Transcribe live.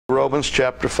Romans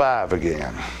chapter 5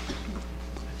 again.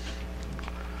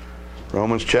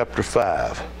 Romans chapter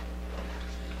 5.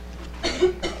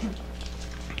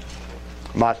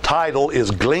 My title is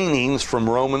Gleanings from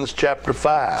Romans chapter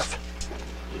 5.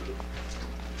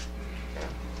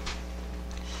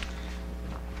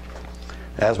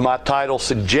 As my title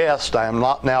suggests, I am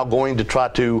not now going to try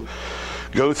to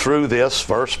go through this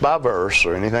verse by verse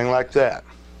or anything like that.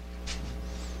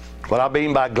 What I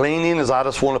mean by gleaning is I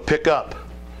just want to pick up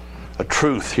a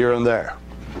truth here and there.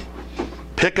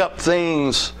 Pick up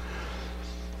things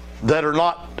that are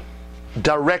not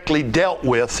directly dealt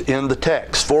with in the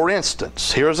text. For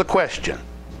instance, here's a question.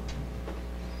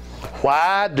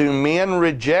 Why do men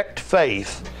reject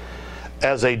faith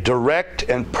as a direct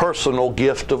and personal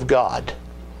gift of God?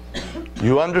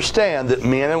 You understand that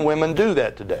men and women do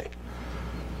that today.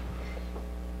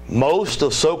 Most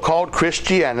of so-called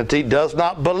Christianity does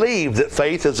not believe that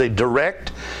faith is a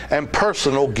direct and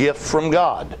personal gift from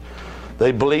God.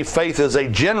 They believe faith is a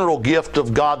general gift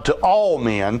of God to all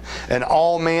men, and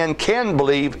all men can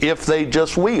believe if they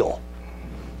just will.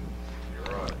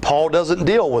 Paul doesn't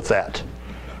deal with that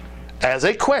as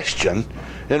a question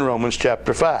in Romans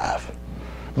chapter 5.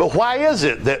 But why is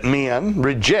it that men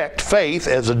reject faith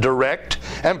as a direct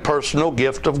and personal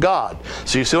gift of God?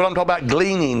 So you see what I'm talking about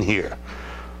gleaning here.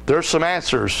 There's some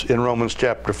answers in Romans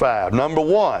chapter 5. Number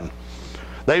one,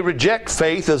 they reject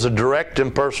faith as a direct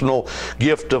and personal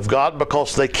gift of God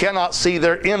because they cannot see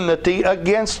their enmity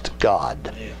against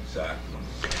God.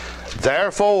 Exactly.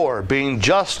 Therefore, being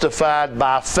justified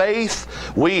by faith,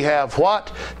 we have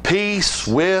what? Peace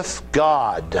with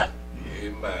God.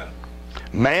 Amen.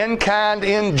 Mankind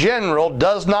in general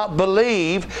does not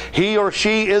believe he or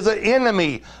she is an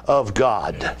enemy of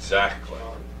God. Exactly.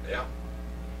 Yeah.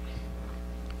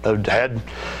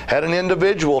 Had an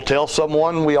individual tell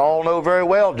someone we all know very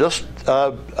well just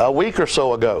a week or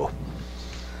so ago,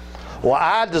 well,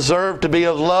 I deserve to be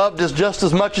loved just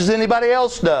as much as anybody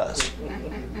else does.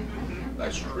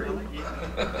 That's true.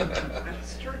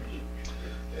 That's true.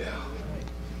 Yeah.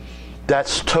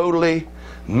 That's totally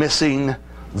missing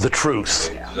the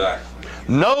truth. Exactly.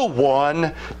 No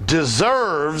one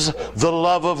deserves the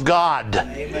love of God.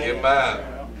 Amen.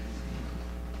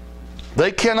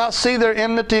 They cannot see their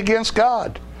enmity against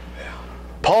God.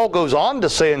 Paul goes on to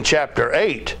say in chapter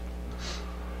 8,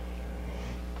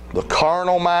 the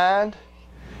carnal mind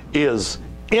is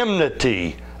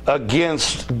enmity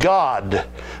against God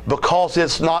because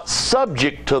it's not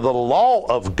subject to the law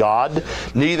of God,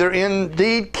 neither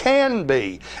indeed can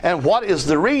be. And what is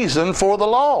the reason for the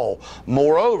law?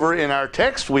 Moreover, in our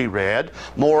text we read,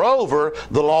 moreover,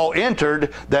 the law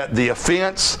entered that the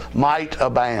offense might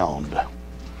abound.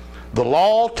 The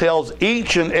law tells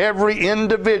each and every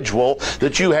individual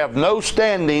that you have no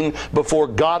standing before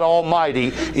God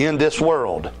Almighty in this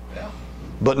world.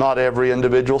 But not every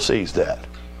individual sees that.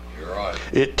 Right.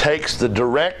 It takes the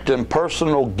direct and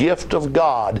personal gift of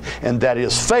God, and that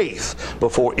is faith,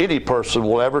 before any person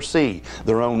will ever see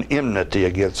their own enmity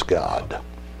against God.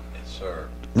 Yes, sir.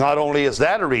 Not only is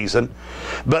that a reason,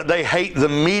 but they hate the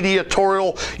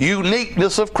mediatorial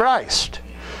uniqueness of Christ.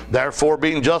 Therefore,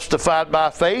 being justified by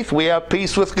faith, we have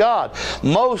peace with God.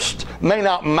 Most may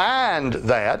not mind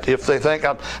that if they think,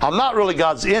 I'm not really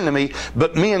God's enemy,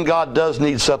 but me and God does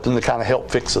need something to kind of help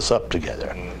fix us up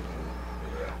together.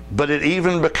 But it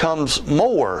even becomes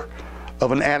more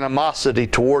of an animosity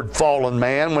toward fallen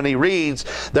man when he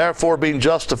reads, therefore being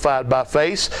justified by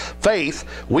faith,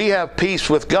 we have peace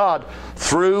with God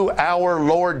through our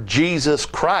Lord Jesus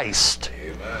Christ.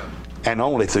 Amen. And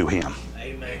only through Him.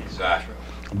 Amen. Exactly.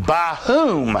 By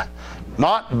whom,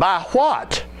 not by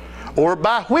what or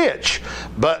by which,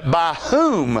 but by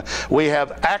whom we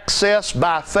have access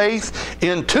by faith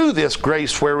into this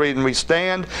grace wherein we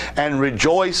stand and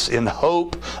rejoice in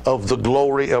hope of the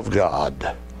glory of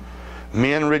God.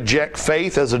 Men reject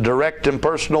faith as a direct and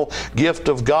personal gift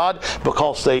of God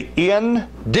because they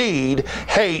indeed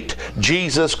hate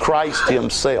Jesus Christ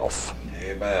Himself.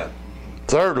 Amen.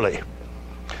 Thirdly,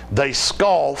 they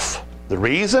scoff. The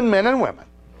reason men and women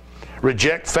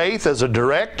reject faith as a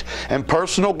direct and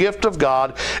personal gift of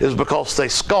God is because they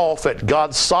scoff at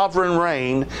God's sovereign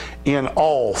reign in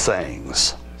all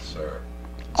things. Yes, sir.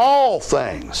 All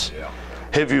things. Yeah.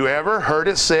 Have you ever heard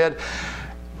it said,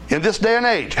 in this day and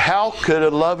age, how could a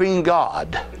loving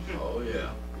God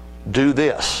do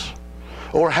this?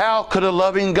 Or how could a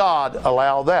loving God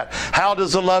allow that? How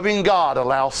does a loving God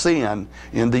allow sin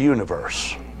in the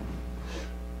universe?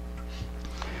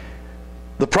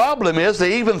 The problem is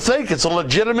they even think it's a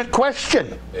legitimate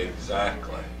question.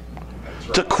 Exactly. That's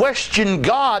right. To question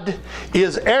God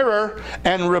is error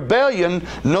and rebellion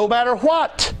no matter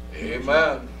what.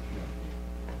 Amen.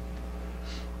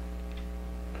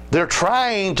 They're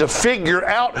trying to figure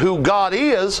out who God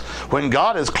is when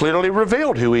God has clearly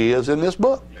revealed who He is in this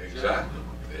book. Exactly.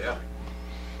 Yeah.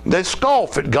 They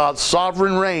scoff at God's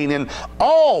sovereign reign in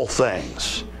all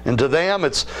things. And to them,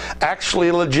 it's actually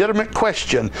a legitimate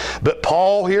question. But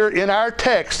Paul here in our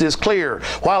text is clear.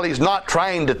 While he's not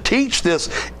trying to teach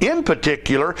this in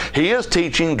particular, he is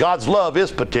teaching God's love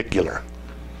is particular.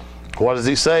 What does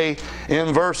he say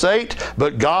in verse 8?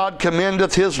 But God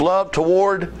commendeth His love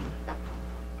toward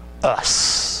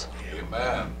us.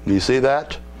 Amen. Do you see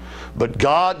that? But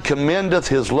God commendeth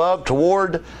His love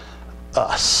toward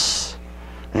us.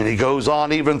 And he goes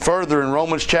on even further in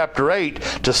Romans chapter 8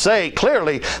 to say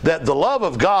clearly that the love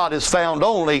of God is found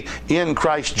only in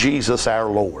Christ Jesus our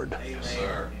Lord. Yes,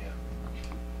 sir.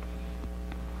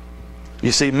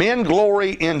 You see, men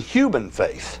glory in human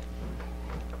faith.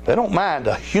 They don't mind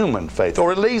a human faith,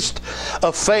 or at least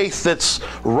a faith that's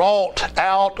wrought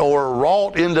out or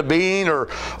wrought into being or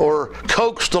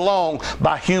coaxed along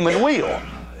by human will.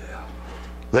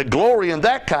 They glory in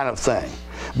that kind of thing.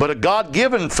 But a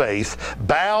God-given faith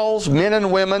bows men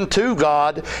and women to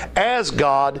God as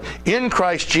God in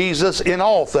Christ Jesus in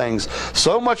all things.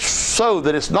 So much so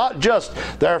that it's not just,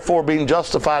 therefore, being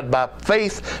justified by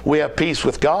faith, we have peace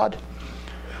with God.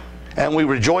 And we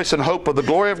rejoice in hope of the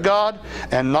glory of God.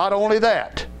 And not only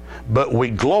that, but we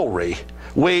glory.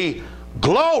 We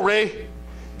glory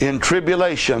in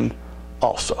tribulation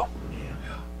also.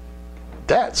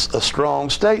 That's a strong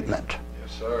statement.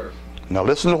 Yes, sir. Now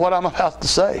listen to what I'm about to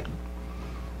say.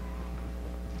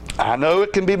 I know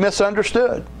it can be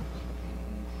misunderstood.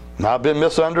 And I've been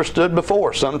misunderstood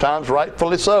before, sometimes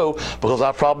rightfully so, because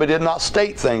I probably did not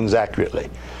state things accurately.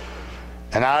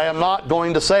 And I am not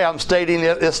going to say I'm stating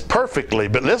this perfectly,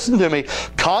 but listen to me.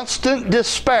 Constant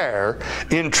despair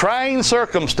in trying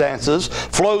circumstances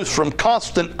flows from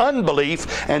constant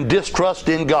unbelief and distrust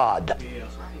in God.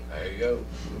 There you go.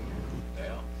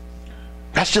 Yeah.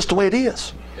 That's just the way it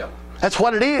is. Yep. That's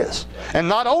what it is. And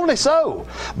not only so,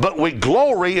 but we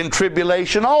glory in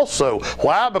tribulation also.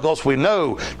 Why? Because we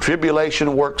know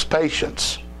tribulation works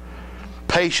patience.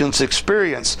 Patience,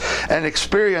 experience, and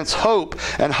experience hope.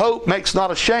 And hope makes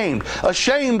not ashamed.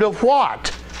 Ashamed of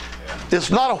what? It's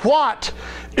not a what,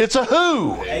 it's a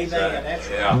who. Amen. That's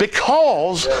right.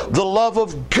 Because the love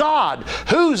of God.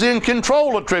 Who's in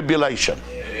control of tribulation?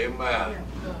 Amen.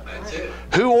 That's it.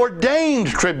 Who ordained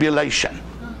tribulation?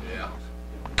 Yeah.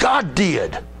 God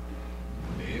did.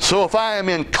 So if I am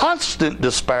in constant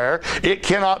despair, it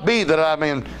cannot be that I'm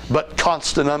in but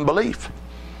constant unbelief.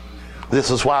 This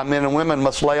is why men and women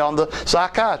must lay on the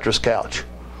psychiatrist's couch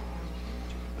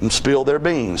and spill their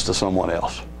beans to someone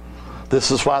else.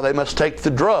 This is why they must take the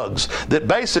drugs that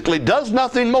basically does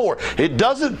nothing more. It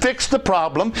doesn't fix the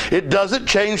problem. It doesn't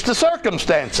change the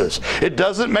circumstances. It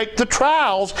doesn't make the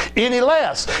trials any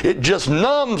less. It just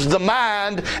numbs the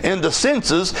mind and the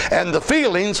senses and the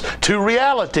feelings to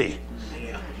reality.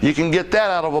 Yeah. You can get that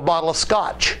out of a bottle of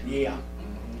scotch. Yeah.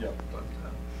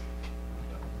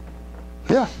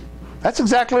 Yeah. That's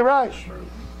exactly right.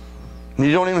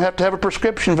 You don't even have to have a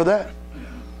prescription for that.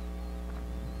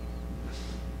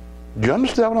 Do you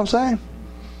understand what I'm saying?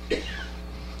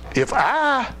 If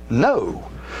I know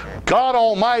God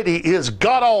Almighty is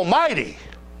God Almighty,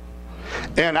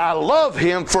 and I love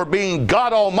Him for being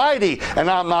God Almighty, and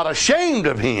I'm not ashamed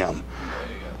of Him,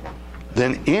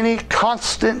 then any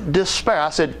constant despair, I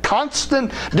said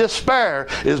constant despair,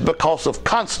 is because of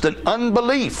constant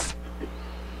unbelief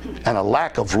and a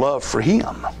lack of love for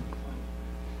Him.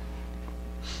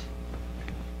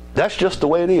 That's just the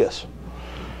way it is.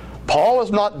 Paul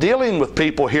is not dealing with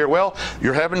people here, well,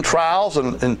 you're having trials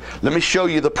and let me show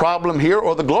you the problem here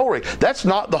or the glory. That's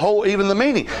not the whole, even the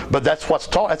meaning. But that's what's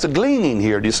taught. That's a gleaning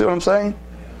here. Do you see what I'm saying?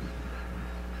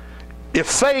 If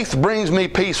faith brings me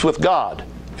peace with God,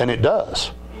 and it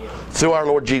does, through our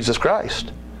Lord Jesus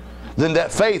Christ, then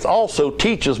that faith also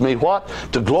teaches me what?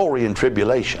 To glory in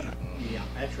tribulation.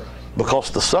 That's right. Because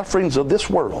the sufferings of this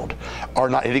world are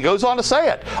not, and he goes on to say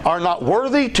it, are not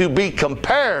worthy to be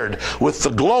compared with the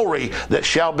glory that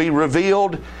shall be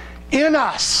revealed in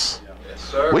us. Yes,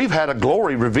 sir. We've had a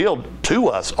glory revealed to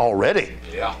us already.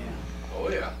 Yeah. Oh,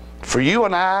 yeah. For you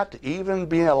and I to even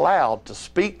be allowed to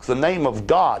speak the name of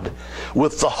God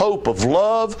with the hope of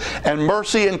love and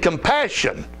mercy and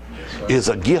compassion is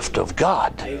a gift of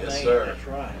God. Yes, sir. That's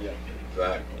right.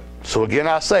 Exactly. So again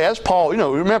I say, as Paul,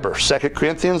 remember 2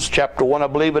 Corinthians chapter 1, I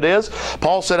believe it is,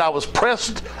 Paul said, I was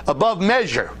pressed above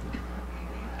measure.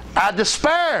 I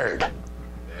despaired,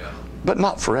 but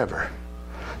not forever,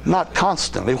 not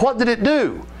constantly. What did it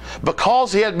do?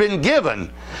 because he had been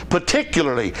given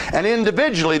particularly and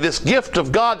individually this gift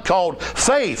of God called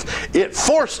faith, it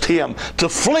forced him to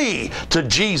flee to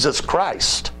Jesus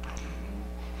Christ.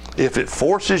 If it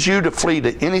forces you to flee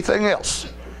to anything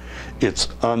else, it's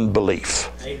unbelief.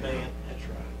 Amen. That's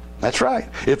right. That's right.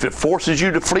 If it forces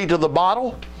you to flee to the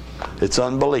bottle, it's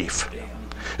unbelief.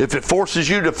 If it forces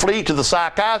you to flee to the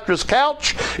psychiatrist's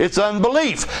couch, it's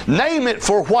unbelief. Name it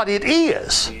for what it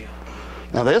is.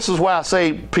 Now, this is why I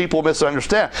say people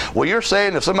misunderstand. Well, you're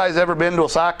saying if somebody's ever been to a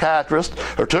psychiatrist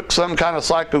or took some kind of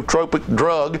psychotropic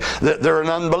drug that they're an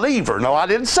unbeliever. No, I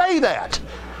didn't say that.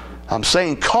 I'm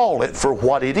saying call it for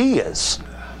what it is.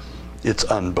 It's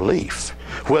unbelief.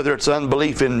 Whether it's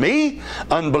unbelief in me,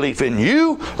 unbelief in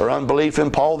you, or unbelief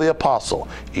in Paul the Apostle.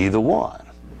 Either one.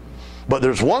 But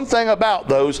there's one thing about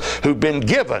those who've been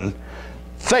given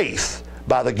faith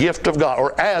by the gift of God,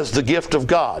 or as the gift of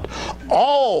God.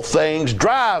 All things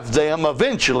drive them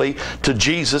eventually to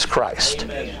Jesus Christ.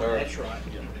 Amen. That's right.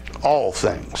 All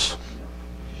things.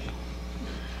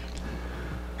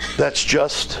 That's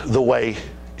just the way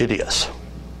it is.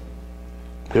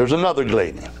 Here's another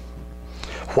gleaning.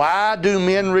 Why do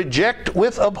men reject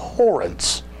with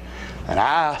abhorrence? And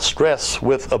I stress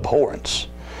with abhorrence.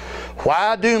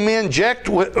 Why do men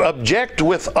object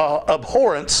with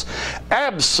abhorrence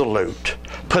absolute,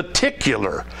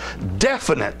 particular,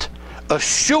 definite,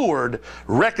 assured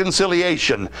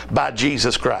reconciliation by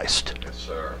Jesus Christ? Yes,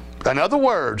 sir. In other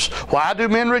words, why do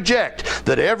men reject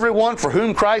that everyone for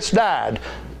whom Christ died,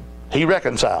 he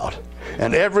reconciled?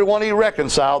 And everyone he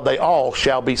reconciled, they all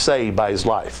shall be saved by his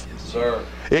life. Yes, sir.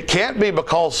 It can't be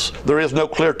because there is no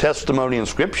clear testimony in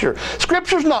Scripture.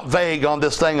 Scripture's not vague on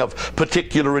this thing of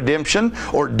particular redemption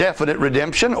or definite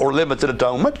redemption or limited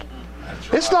atonement. That's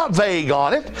right. It's not vague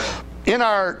on it. In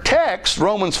our text,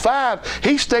 Romans 5,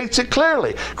 he states it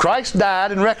clearly. Christ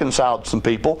died and reconciled some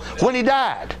people when he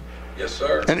died. Yes,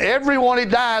 sir. And everyone he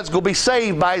dies is going to be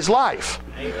saved by his life.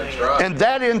 That's right. And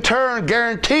that in turn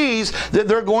guarantees that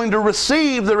they're going to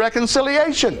receive the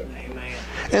reconciliation. Amen.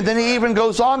 And then he even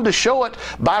goes on to show it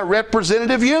by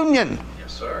representative union.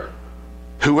 Yes, sir.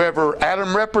 Whoever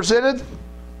Adam represented,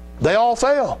 they all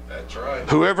fell. That's right.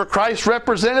 Whoever Christ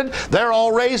represented, they're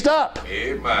all raised up.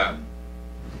 Amen.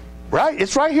 Right?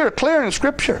 It's right here, clear in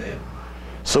Scripture.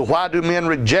 So why do men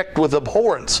reject with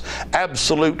abhorrence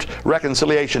absolute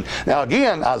reconciliation? Now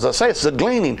again, as I say, it's a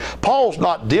gleaning. Paul's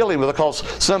not dealing with it because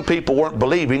some people weren't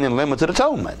believing in limited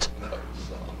atonement.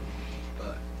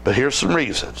 But here's some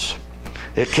reasons.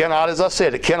 It cannot, as I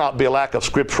said, it cannot be a lack of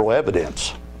scriptural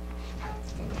evidence.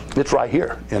 It's right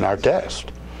here in our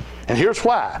text. And here's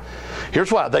why.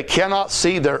 Here's why. They cannot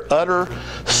see their utter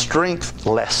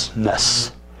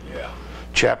strengthlessness. Yeah.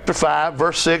 Chapter 5,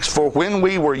 verse 6, for when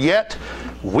we were yet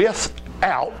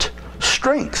without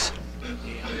strength.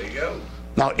 There you go.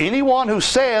 Now, anyone who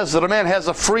says that a man has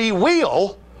a free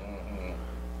will,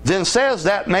 then says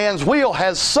that man's will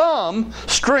has some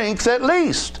strength at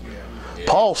least. Yeah.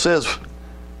 Paul says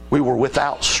we were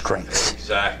without strength.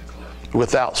 Exactly.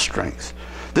 Without strength.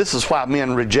 This is why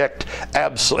men reject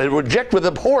with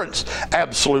abhorrence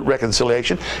absolute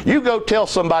reconciliation. You go tell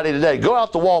somebody today, go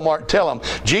out to Walmart and tell them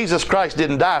Jesus Christ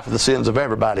didn't die for the sins of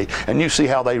everybody, and you see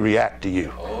how they react to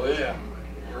you. Oh, yeah.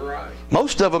 You're right.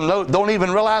 Most of them don't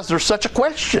even realize there's such a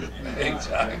question,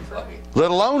 Exactly. let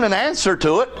alone an answer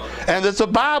to it, and that the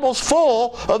Bible's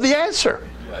full of the answer.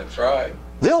 That's right.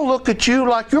 They'll look at you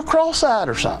like you're cross-eyed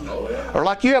or something, Oh, yeah. or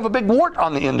like you have a big wart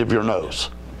on the end of your nose.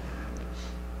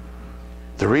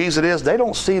 The reason is they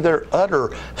don't see their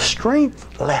utter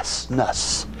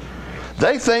strengthlessness.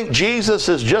 They think Jesus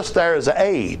is just there as an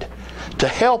aid to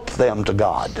help them to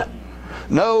God.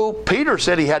 No, Peter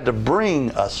said he had to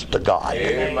bring us to God.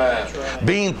 Amen.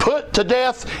 Being put to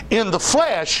death in the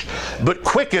flesh, but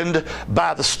quickened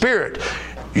by the Spirit.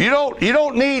 You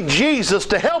don't need Jesus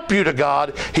to help you to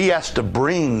God. He has to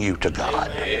bring you to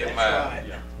God. Amen.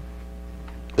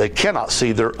 They cannot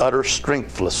see their utter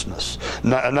strengthlessness.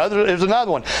 There's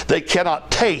another one. They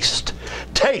cannot taste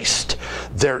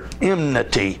their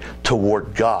enmity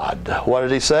toward God. What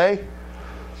did he say?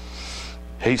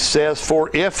 He says,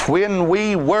 for if when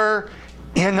we were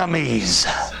enemies.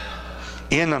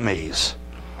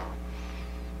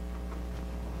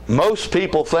 Most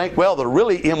people think, well, the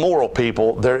really immoral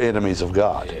people, they're enemies of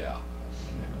God. Yeah.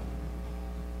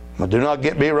 But do not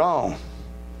get me wrong.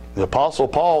 The Apostle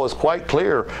Paul is quite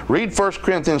clear. Read 1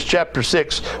 Corinthians chapter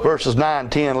 6, verses 9,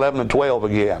 10, 11, and 12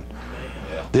 again.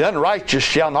 The unrighteous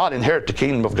shall not inherit the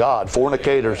kingdom of God.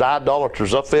 Fornicators,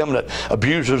 idolaters, effeminate,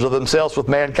 abusers of themselves with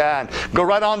mankind. Go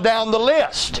right on down the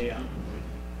list.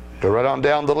 Go right on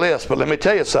down the list. But let me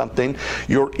tell you something.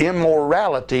 Your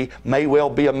immorality may well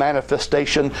be a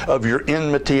manifestation of your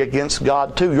enmity against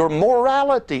God too. Your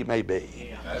morality may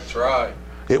be. That's right.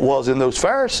 It was in those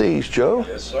Pharisees, Joe.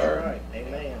 Yes, sir. Right.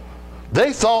 Amen.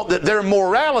 They thought that their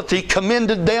morality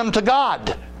commended them to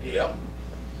God. Yep.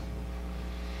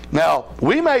 Now,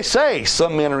 we may say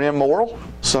some men are immoral,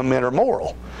 some men are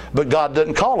moral, but God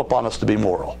doesn't call upon us to be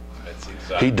moral. That's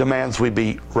exactly. He demands we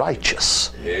be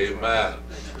righteous. Amen.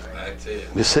 That's it.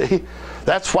 You see?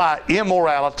 That's why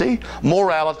immorality,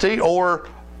 morality, or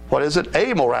what is it?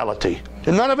 Amorality.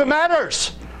 And none of it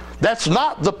matters. That's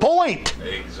not the point.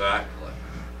 Exactly.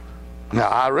 Now,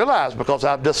 I realize because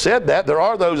I've just said that, there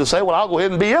are those that say, well, I'll go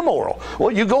ahead and be immoral. Well,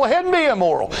 you go ahead and be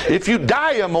immoral. If you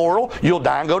die immoral, you'll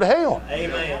die and go to hell.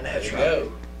 Amen. That's There right.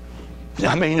 you go.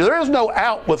 I mean, there is no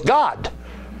out with God.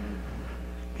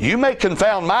 You may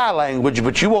confound my language,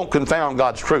 but you won't confound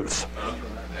God's truth.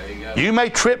 There you go. You may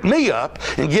trip me up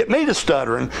and get me to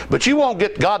stuttering, but you won't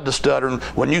get God to stuttering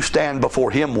when you stand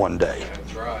before Him one day.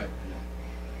 That's right.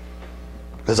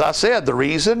 As I said, the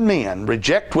reason men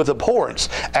reject with abhorrence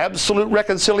absolute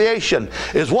reconciliation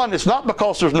is one, it's not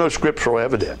because there's no scriptural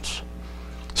evidence.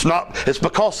 It's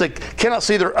because they cannot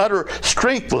see their utter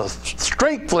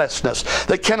strengthlessness.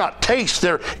 They cannot taste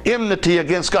their enmity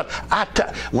against God.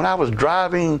 When I was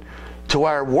driving to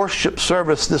our worship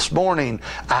service this morning,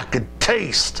 I could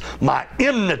taste my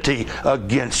enmity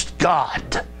against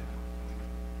God.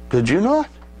 Did you not?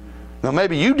 Now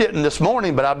maybe you didn't this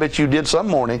morning, but I bet you did some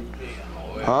morning.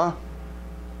 Huh?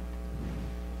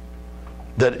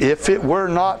 That if it were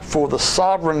not for the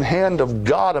sovereign hand of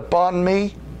God upon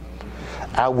me,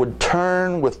 I would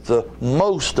turn with the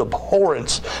most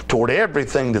abhorrence toward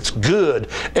everything that's good,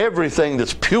 everything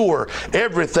that's pure,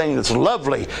 everything that's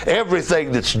lovely,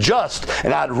 everything that's just,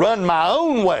 and I'd run my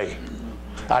own way.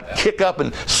 I'd kick up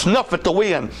and snuff at the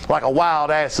wind like a wild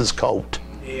ass's coat.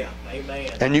 Yeah.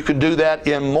 Amen. And you can do that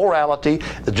in morality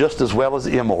just as well as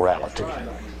immorality.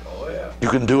 Oh, yeah. You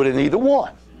can do it in either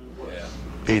one.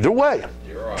 Yeah. Either way.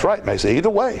 You're right. That's right, Macy. Either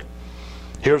way.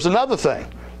 Here's another thing.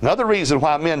 Another reason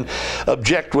why men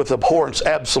object with abhorrence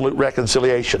absolute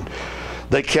reconciliation.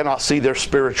 They cannot see their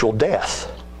spiritual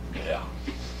death. Yeah.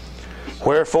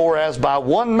 Wherefore, as by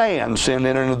one man sin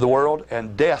entered into the world,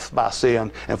 and death by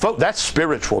sin. And folks, that's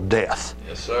spiritual death.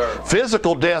 Yes, sir.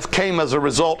 Physical death came as a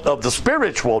result of the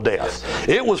spiritual death.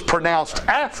 It was pronounced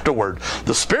afterward.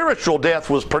 The spiritual death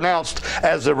was pronounced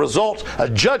as a result, a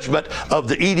judgment of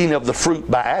the eating of the fruit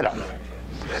by Adam.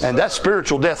 And that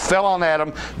spiritual death fell on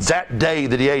Adam that day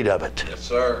that he ate of it. Yes,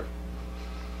 sir.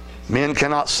 Men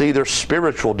cannot see their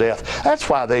spiritual death. That's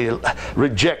why they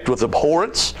reject with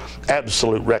abhorrence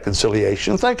absolute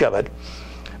reconciliation. Think of it.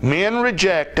 Men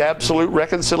reject absolute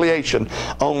reconciliation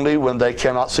only when they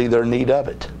cannot see their need of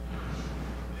it.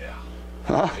 Yeah.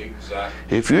 Huh?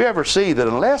 Exactly. If you ever see that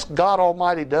unless God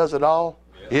Almighty does it all,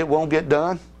 it won't get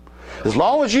done. As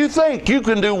long as you think you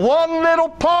can do one little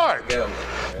part,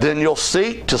 then you'll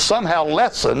seek to somehow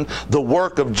lessen the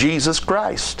work of Jesus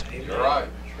Christ. You're right.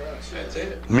 That's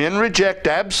it. Men reject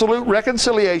absolute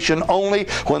reconciliation only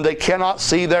when they cannot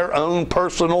see their own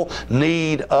personal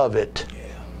need of it.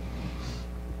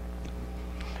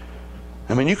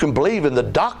 I mean, you can believe in the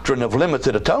doctrine of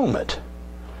limited atonement,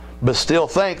 but still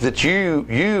think that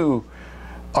you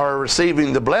are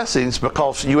receiving the blessings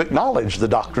because you acknowledge the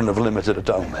doctrine of limited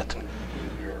atonement.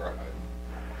 You're right.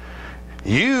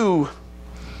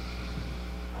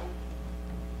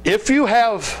 If you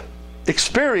have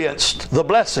experienced the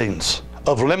blessings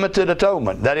of limited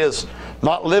atonement, that is,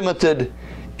 not limited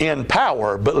in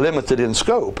power, but limited in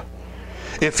scope.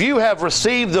 If you have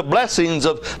received the blessings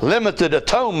of limited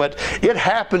atonement, it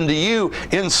happened to you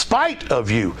in spite of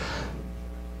you.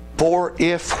 For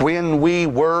if when we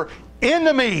were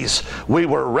enemies, we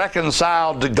were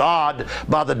reconciled to God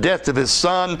by the death of His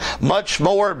Son, much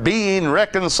more being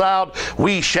reconciled,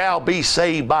 we shall be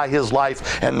saved by His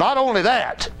life. And not only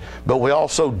that, but we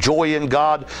also joy in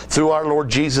God through our Lord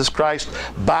Jesus Christ,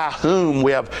 by whom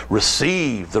we have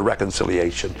received the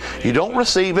reconciliation. You don't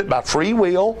receive it by free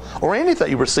will or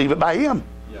anything. You receive it by Him.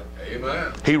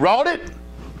 Amen. He wrought it,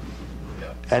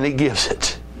 and He gives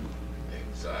it.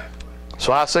 Exactly.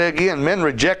 So I say again, men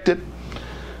reject it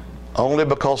only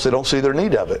because they don't see their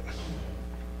need of it.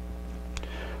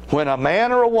 When a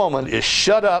man or a woman is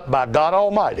shut up by God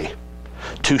Almighty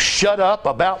to shut up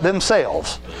about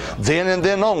themselves, then and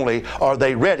then only are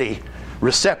they ready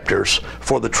receptors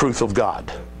for the truth of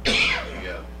God. There you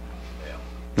go.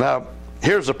 Now,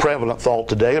 here's a prevalent thought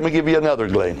today. Let me give you another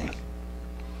gleaning.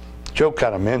 Joe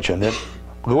kind of mentioned it.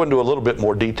 Go into a little bit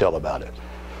more detail about it.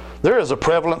 There is a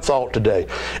prevalent thought today.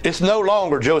 It's no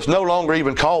longer, Joe, it's no longer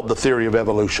even called the theory of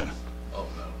evolution. Oh,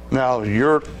 no. Now,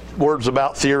 your words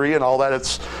about theory and all that,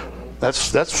 that's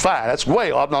fine. That's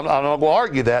way, I'm not going to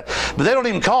argue that. But they don't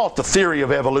even call it the theory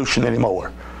of evolution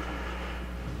anymore.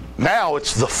 Now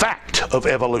it's the fact of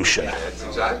evolution. That's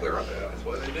exactly right. That's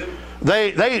what they do.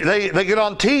 They get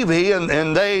on TV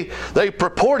and they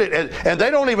purport it, and they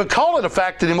don't even call it a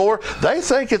fact anymore. They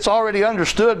think it's already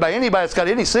understood by anybody that's got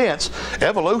any sense.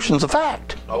 Evolution's a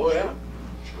fact. Oh, yeah.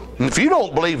 And if you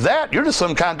don't believe that, you're just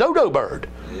some kind of dodo bird.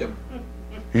 Yep.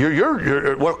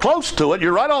 We're close to it.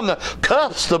 You're right on the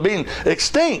cusp of being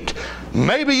extinct.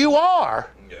 Maybe you are.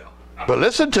 Yeah. But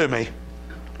listen to me.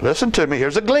 Listen to me.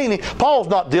 Here's a gleaning. Paul's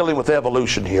not dealing with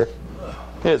evolution here,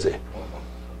 is he?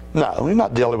 No, he's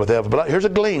not dealing with evolution. But here's a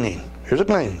gleaning. Here's a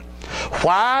gleaning.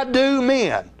 Why do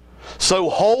men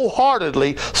so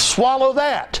wholeheartedly swallow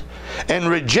that and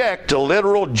reject a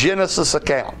literal Genesis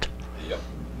account? Yep.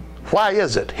 Why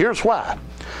is it? Here's why.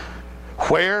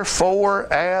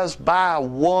 Wherefore, as by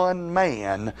one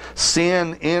man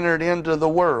sin entered into the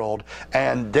world,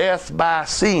 and death by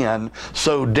sin,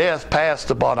 so death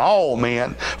passed upon all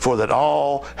men, for that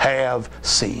all have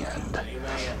sinned.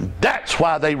 Amen. That's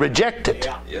why they reject it.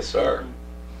 Yeah. Yes, sir.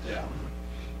 Yeah.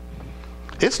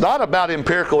 It's not about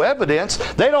empirical evidence.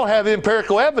 They don't have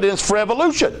empirical evidence for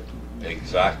evolution.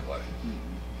 Exactly.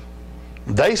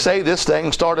 They say this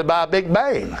thing started by a Big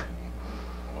Bang.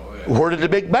 Oh, yeah. Where did the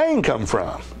Big Bang come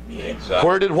from? Exactly.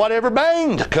 Where did whatever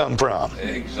banged come from?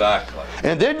 Exactly.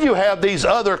 And then you have these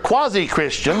other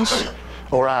quasi-Christians,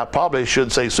 or I probably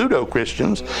should say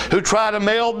pseudo-Christians, who try to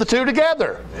meld the two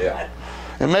together. Yeah.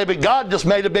 And maybe God just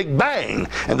made a big bang,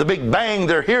 and the big bang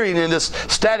they're hearing in this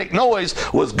static noise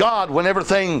was God when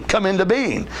everything come into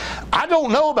being. I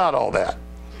don't know about all that.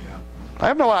 I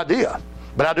have no idea.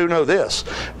 But I do know this.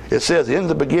 It says, in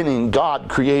the beginning, God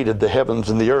created the heavens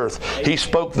and the earth. He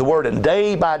spoke the word, and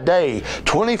day by day,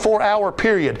 24-hour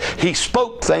period, He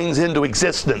spoke things into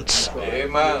existence.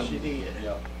 Amen. She did.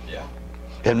 Yeah. Yeah.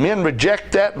 And men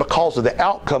reject that because of the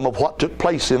outcome of what took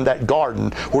place in that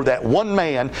garden where that one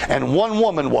man and one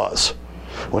woman was.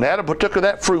 When Adam partook of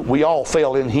that fruit, we all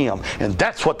fell in him. And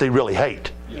that's what they really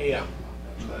hate. Yeah.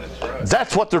 That's right.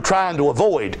 That's what they're trying to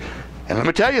avoid. And let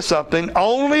me tell you something,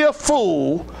 only a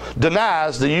fool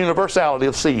denies the universality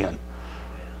of sin.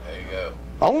 There you go.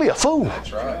 Only a fool.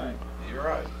 That's right. You're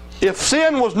right. If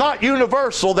sin was not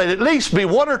universal, there'd at least be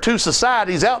one or two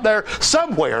societies out there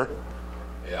somewhere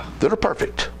Yeah. that are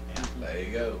perfect. There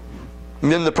you go.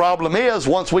 And then the problem is,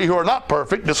 once we who are not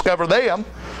perfect discover them,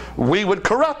 we would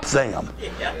corrupt them.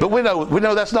 But we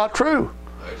know that's not true.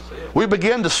 That's it. We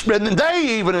begin to spread, and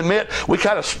they even admit we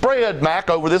kind of spread Mac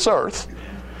over this earth.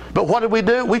 But what did we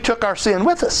do? We took our sin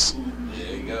with us,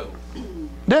 There you go.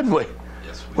 didn't we?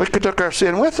 Yes, We took our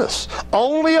sin with us.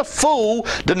 Only a fool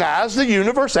denies the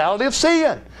universality of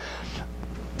sin.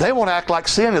 They want to act like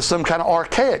sin is some kind of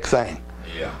archaic thing.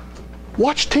 Yeah.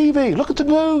 Watch TV, look at the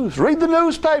news, read the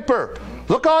newspaper,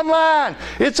 look online.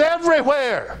 It's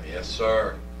everywhere. Yes,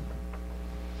 sir.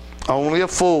 Only a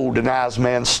fool denies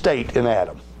man's state in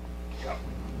Adam. Yeah.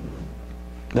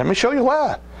 Let me show you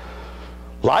why.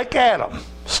 Like Adam,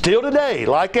 still today,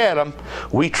 like Adam,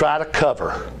 we try to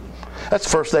cover. That's the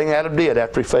first thing Adam did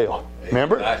after he fell.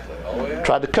 Remember? Exactly. Oh, yeah.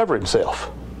 Tried to cover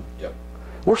himself. Yep.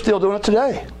 We're still doing it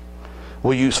today.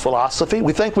 We use philosophy.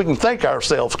 We think we can think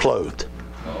ourselves clothed.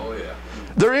 Oh, yeah.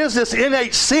 There is this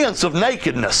innate sense of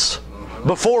nakedness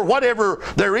before whatever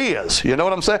there is. You know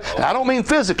what I'm saying? And I don't mean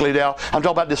physically now. I'm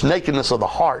talking about this nakedness of the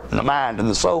heart and the mind and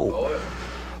the soul. Oh, yeah.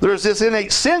 There's this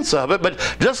innate sense of it, but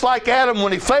just like Adam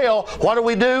when he fell, what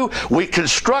do? We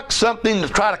construct something to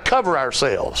try to cover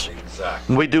ourselves.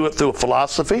 Exactly. We do it through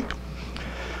philosophy.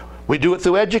 We do it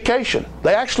through education.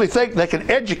 They actually think they can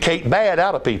educate bad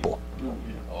out of people.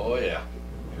 Oh, yeah.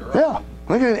 You're right. Yeah.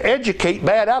 We can educate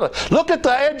bad out of. Look at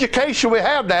the education we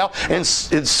have now in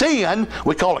sin.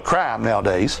 We call it crime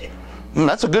nowadays.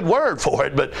 That's a good word for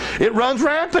it, but it runs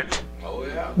rampant, Oh,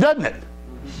 yeah. doesn't it?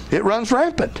 It runs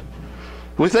rampant.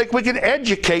 We think we can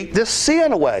educate this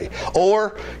sin away.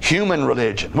 Or human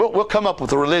religion. We'll come up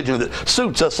with a religion that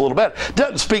suits us a little better.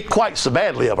 Doesn't speak quite so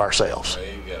badly of ourselves. There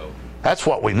you go. That's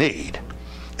what we need.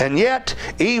 And yet,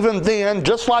 even then,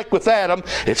 just like with Adam,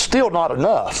 it's still not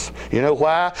enough. You know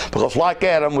why? Because like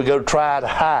Adam, we go try to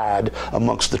hide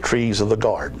amongst the trees of the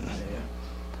garden.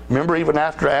 Remember, even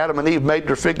after Adam and Eve made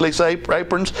their fig leaf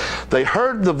aprons, they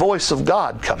heard the voice of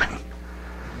God coming.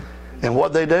 And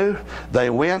what they do? They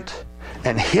went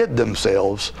and hid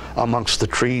themselves amongst the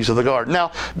trees of the garden.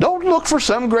 Now, don't look for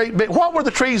some great big... What were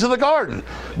the trees of the garden?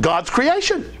 God's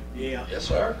creation, Yeah. Yes,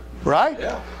 sir. right?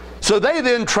 Yeah. So they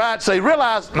then tried, so they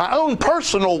realized my own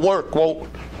personal work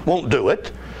won't do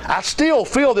it. I still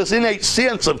feel this innate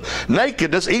sense of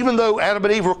nakedness, even though Adam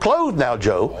and Eve were clothed now,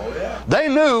 Joe. Oh, yeah. They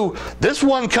knew this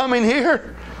one coming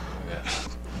here,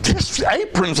 this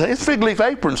aprons, his fig leaf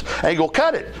aprons, ain't gonna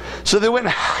cut it. So they went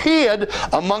and hid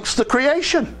amongst the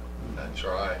creation. That's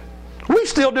right. We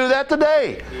still do that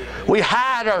today. We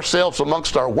hide ourselves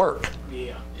amongst our work,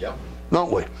 Yeah. Yep.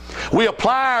 don't we? We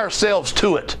apply ourselves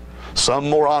to it. Some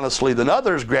more honestly than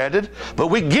others, granted, but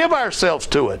we give ourselves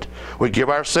to it. We give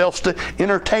ourselves to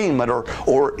entertainment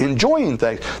or enjoying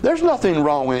things. There's nothing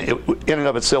wrong in and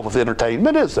of itself with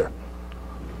entertainment, is there?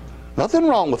 Nothing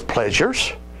wrong with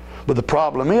pleasures. But the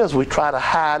problem is we try to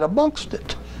hide amongst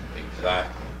it.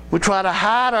 Exactly. We try to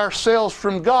hide ourselves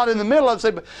from God in the middle of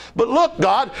it. But look,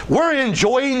 God, we're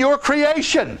enjoying your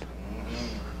creation.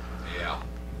 Yeah.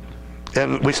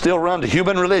 And we still run to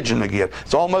human religion again.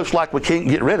 It's almost like we can't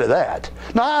get rid of that.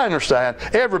 Now, I understand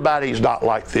everybody's not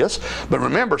like this, but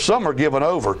remember, some are given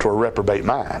over to a reprobate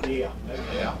mind. Yeah.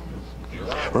 Yeah. You're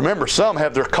right. Remember, some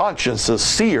have their consciences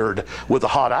seared with a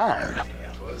hot iron.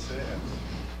 That's what it says.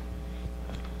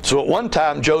 So at one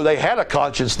time, Joe, they had a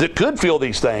conscience that could feel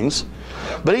these things.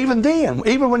 But even then,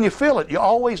 even when you feel it, you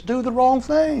always do the wrong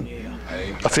thing. Yeah.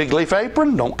 Hey. A fig leaf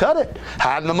apron, don't cut it.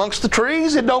 Hiding amongst the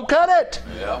trees, it don't cut it.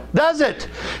 Yeah. Does it?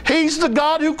 He's the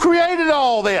God who created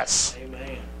all this.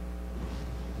 Amen.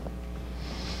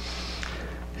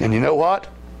 And you know what?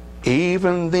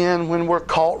 Even then when we're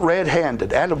caught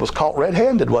red-handed, Adam was caught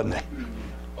red-handed, wasn't he?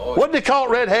 Oh, Wasn't he caught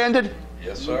red-handed?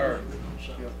 yes, sir.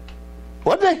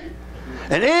 Wasn't he?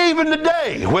 And even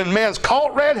today, when man's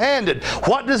caught red-handed,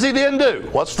 what does he then do?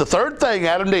 What's the third thing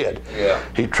Adam did? Yeah.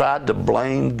 He tried to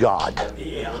blame God.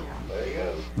 Yeah. There you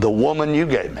go. The woman you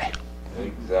gave me.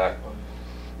 Exactly.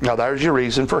 Now there's your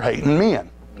reason for hating men,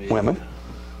 women.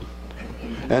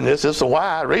 And this is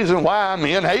the reason why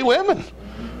men hate women.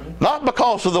 Not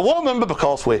because of the woman, but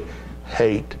because we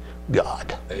hate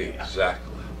God.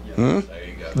 Exactly. There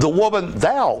you go. The woman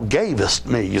thou gavest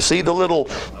me. You see the little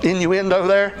innuendo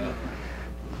there?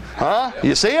 Huh?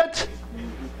 You see it?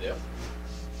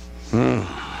 Yep.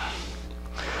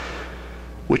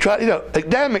 We try,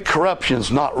 Adamic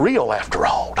corruption's not real after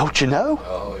all, don't you know?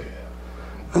 Oh,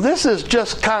 yeah. This is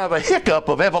just kind of a hiccup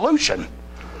of evolution.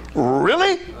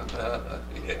 Really?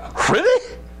 Yeah.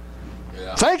 Really?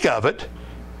 Yeah. Think of it.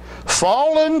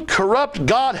 Fallen, corrupt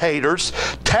God haters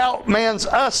tout man's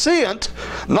ascent,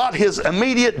 not his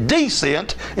immediate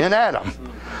descent in Adam.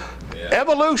 Yeah.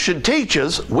 Evolution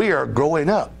teaches we are growing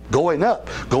up, going up,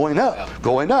 going up,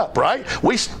 going up, right?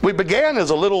 We began as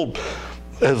a little,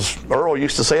 as Earl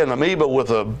used to say, an amoeba with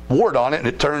a wart on it, and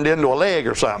it turned into a leg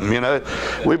or something,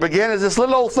 We began as this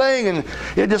little old thing, and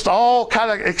it just all kind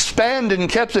of expanded and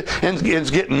kept it, and it's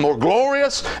getting more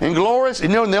glorious and glorious.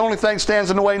 And the only thing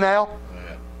stands in the way now?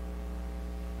 Yeah.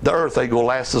 The earth ain't gonna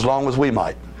last as long as we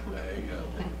might. There you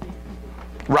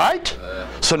go. Right?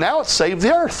 So now it's save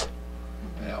the earth.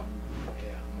 Yeah.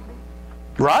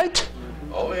 Right?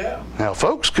 Oh, yeah. Now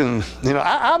folks can,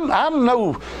 I'm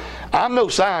no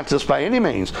scientist by any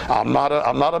means. I'm not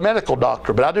a medical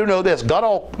doctor, but I do know this. God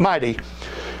Almighty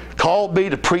called me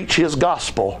to preach His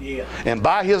gospel. Yeah. And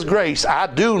by His grace, I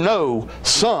do know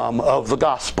some of the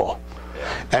gospel.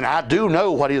 And I do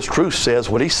know what His truth says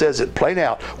when He says it plain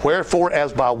out. Wherefore,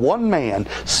 as by one man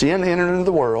sin entered into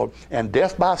the world, and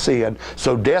death by sin,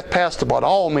 so death passed upon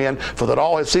all men, for that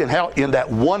all have sinned. How in that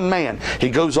one man, He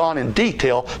goes on in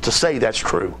detail to say that's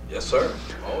true. Yes, sir.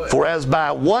 Oh, yeah. For as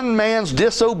by one man's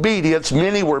disobedience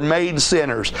many were made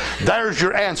sinners. There's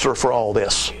your answer for all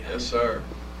this. Yes, sir.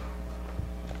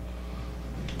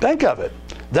 Think of it.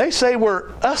 They say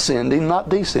we're ascending, not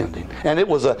descending. And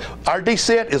our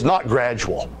descent is not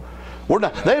gradual.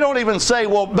 They don't even say,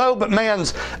 well, no, but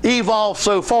man's evolved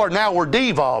so far, now we're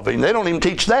devolving. They don't even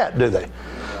teach that, do they?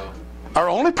 No. Our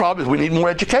only problem is we need more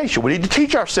education. We need to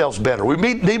teach ourselves better. We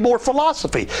need more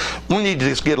philosophy. We need to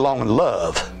just get along in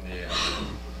love. Yeah.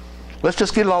 Let's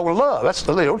just get along with love. That's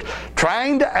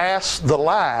trying to ask the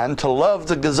lion to love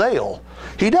the gazelle.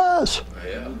 He does.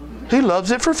 Yeah. He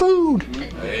loves it for food.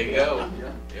 There you go.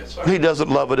 Yes, sir. He doesn't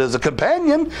love it as a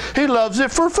companion. He loves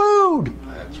it for food.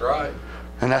 That's right.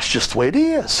 And that's just the way it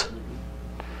is.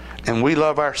 And we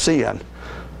love our sin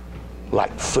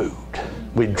like food.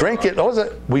 We drink it, what is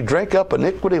it? We drink up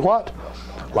iniquity what?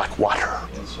 Like water.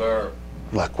 Yes, sir.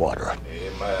 Like water.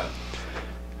 Amen.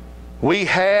 We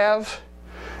have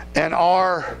and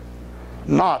are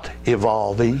not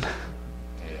evolving.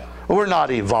 Yeah. We're not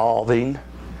evolving.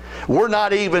 We're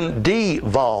not even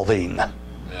devolving.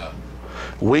 Yeah.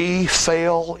 We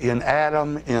fell in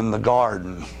Adam in the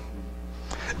garden.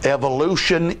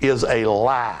 Evolution is a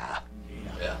lie.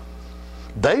 Yeah.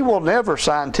 They will never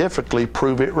scientifically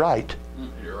prove it right.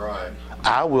 You're right.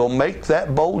 I will make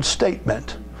that bold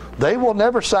statement. They will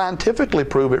never scientifically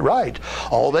prove it right.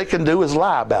 All they can do is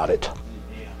lie about it.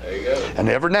 There you go. And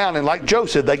every now and then, like Joe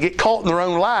said, they get caught in their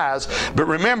own lies. But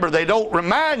remember, they don't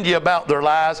remind you about their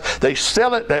lies. They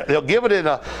sell it. They'll give it in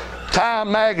a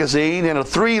Time magazine in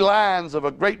 3 lines of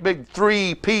a great big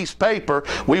 3-piece paper.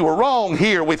 We were wrong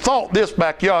here. We thought this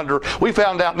back yonder. We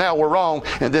found out now we're wrong.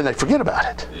 And then they forget about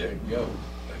it. There you go.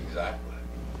 Exactly.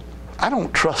 I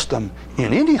don't trust them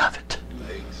in any of it.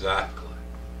 Exactly.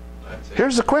 That's it.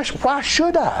 Here's the question. Why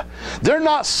should I? They're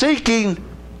not seeking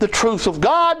the truth of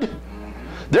God.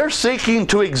 They're seeking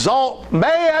to exalt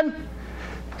man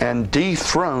and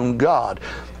dethrone God.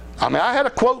 I mean, I had a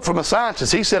quote from a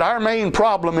scientist. He said, our main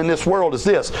problem in this world is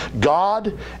this: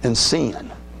 God and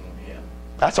sin. Yeah.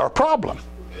 That's our problem.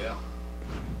 Yeah.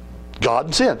 God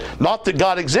and sin. Not that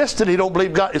God existed. He don't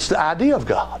believe God. It's the idea of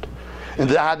God. And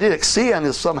the idea that sin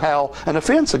is somehow an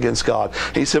offense against God.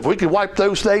 He said, if we could wipe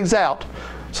those things out,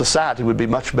 society would be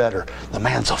much better. The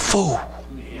man's a fool.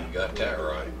 You got that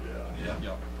right.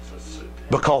 Yeah.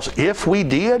 Because if we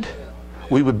did,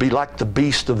 we would be like the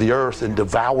beast of the earth and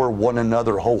devour one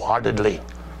another wholeheartedly.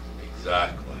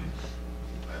 Exactly.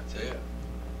 That's it.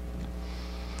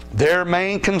 Their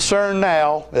main concern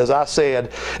now, as I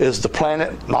said, is the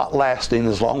planet not lasting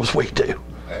as long as we do.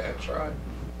 That's right.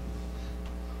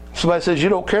 Somebody says, you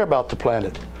don't care about the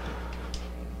planet.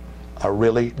 I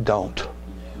really don't.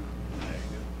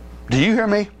 Do you hear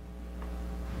me?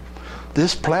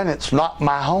 This planet's not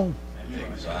my home.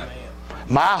 Exactly.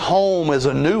 My home is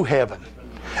a new heaven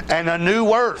and a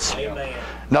new earth. Amen.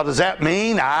 Now, does that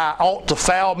mean I ought to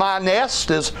foul my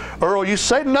nest, as Earl used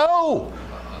to say? No.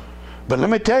 But let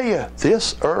me tell you,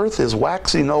 this earth is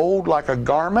waxing old like a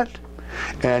garment,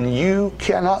 and you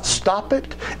cannot stop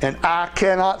it, and I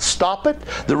cannot stop it.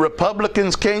 The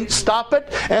Republicans can't stop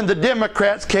it, and the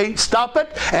Democrats can't stop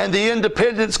it, and the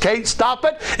independents can't stop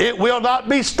it. It will not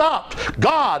be stopped.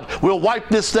 God will wipe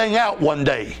this thing out one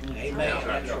day. Amen.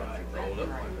 That's right.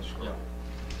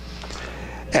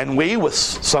 And we, with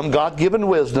some God-given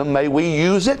wisdom, may we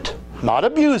use it, not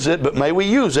abuse it, but may we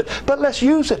use it. But let's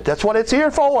use it. That's what it's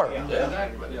here for.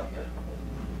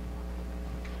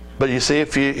 But you see,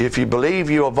 if you believe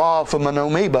you evolved from an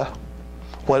amoeba,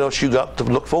 what else you got to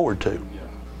look forward to? There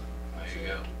you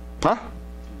go. Huh?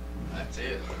 That's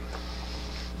it.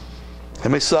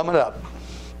 Let me sum it up.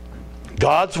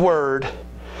 God's Word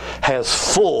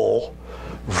has full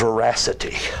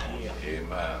veracity.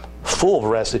 Amen. Full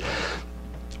veracity.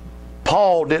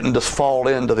 Paul didn't just fall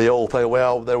into the old thing,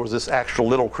 well, there was this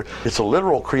actual it's a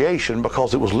literal creation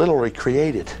because it was literally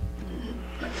created.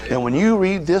 And when you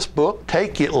read this book,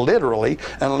 take it literally,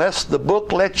 unless the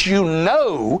book lets you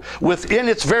know within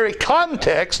its very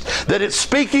context that it's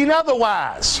speaking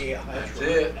otherwise. Yeah, That's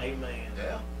it. Amen.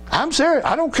 Yeah. I'm serious.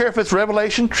 I don't care if it's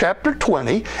Revelation chapter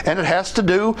 20 and it has to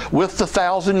do with the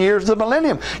 1,000 years of the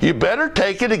millennium. You better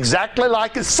take it exactly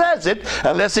like it says it,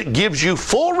 unless it gives you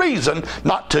full reason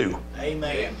not to.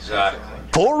 Amen. Exactly.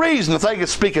 Full reason to think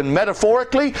it's speaking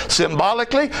metaphorically,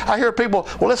 symbolically. I hear people,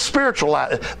 well, let's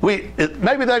spiritualize it.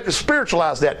 Maybe they can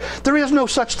spiritualize that. There is no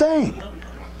such thing.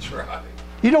 That's right.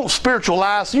 You don't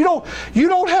spiritualize. You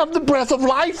don't have the breath of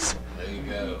life. There you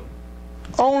go.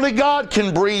 Only God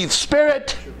can breathe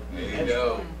spirit. There you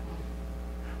go.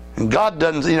 And God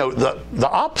doesn't, the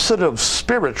opposite of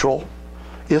spiritual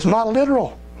is not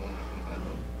literal.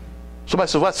 Somebody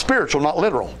says, well, that's spiritual, not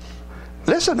literal.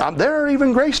 Listen, there are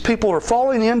even grace people who are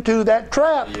falling into that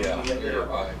trap. Yeah, you're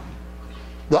right.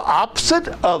 The opposite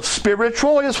of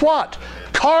spiritual is what?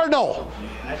 Carnal.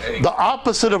 The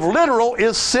opposite of literal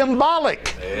is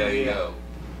symbolic. There you go.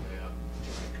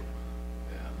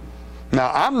 Now,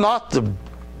 I'm not the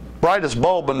brightest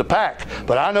bulb in the pack,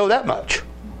 but I know that much.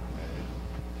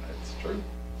 That's true.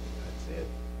 That's it.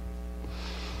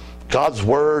 God's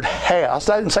Word has,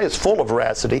 I didn't say it's full of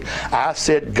veracity, I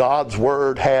said God's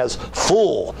Word has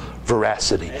full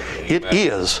veracity. It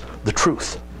is the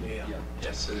truth.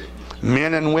 Yes, it is.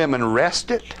 Men and women wrest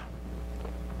it,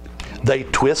 they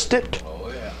twist it,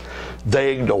 Oh, yeah.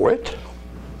 they ignore it,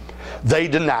 they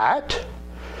deny it,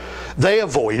 they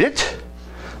avoid it,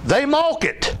 they mock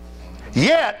it.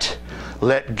 Yet,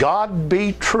 let God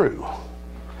be true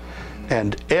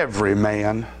and every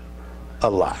man a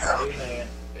liar. Amen.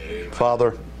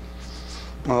 Father,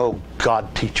 oh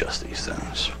God, teach us these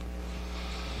things.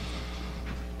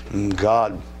 And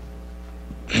God,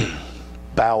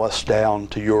 bow us down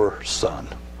to your Son.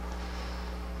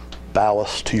 Bow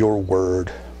us to your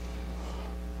word.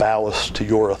 Bow us to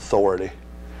your authority.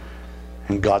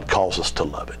 And God calls us to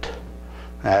love it.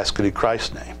 I ask it in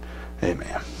Christ's name.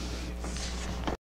 Amen.